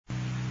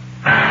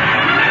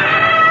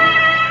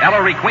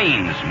Ellery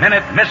Queen's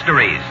Minute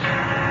Mysteries.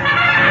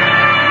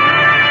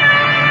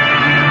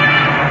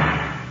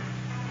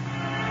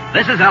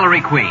 This is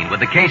Ellery Queen with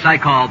the case I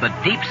call the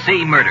Deep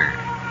Sea Murder.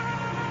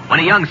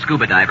 When a young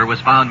scuba diver was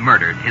found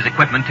murdered, his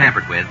equipment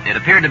tampered with, it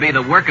appeared to be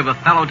the work of a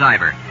fellow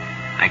diver.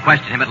 I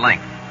questioned him at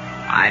length.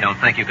 "I don't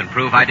think you can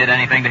prove I did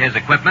anything to his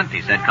equipment,"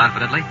 he said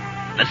confidently.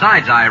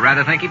 "Besides, I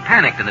rather think he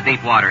panicked in the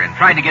deep water and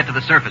tried to get to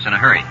the surface in a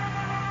hurry."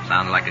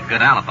 Sounds like a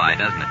good alibi,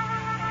 doesn't it?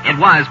 "It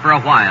was for a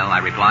while," I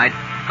replied,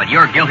 "but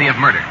you're guilty of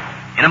murder.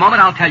 In a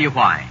moment, I'll tell you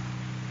why."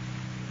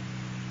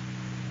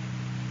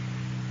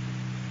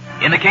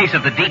 In the case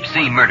of the deep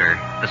sea murder,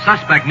 the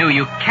suspect knew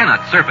you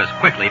cannot surface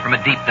quickly from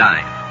a deep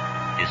dive.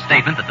 His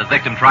statement that the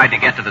victim tried to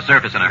get to the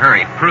surface in a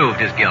hurry proved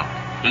his guilt.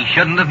 He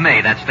shouldn't have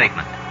made that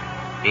statement.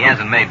 He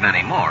hasn't made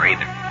many more,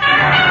 either.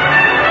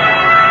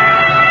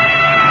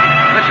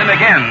 Listen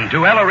again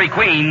to Ellery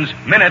Queen's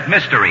Minute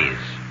Mysteries.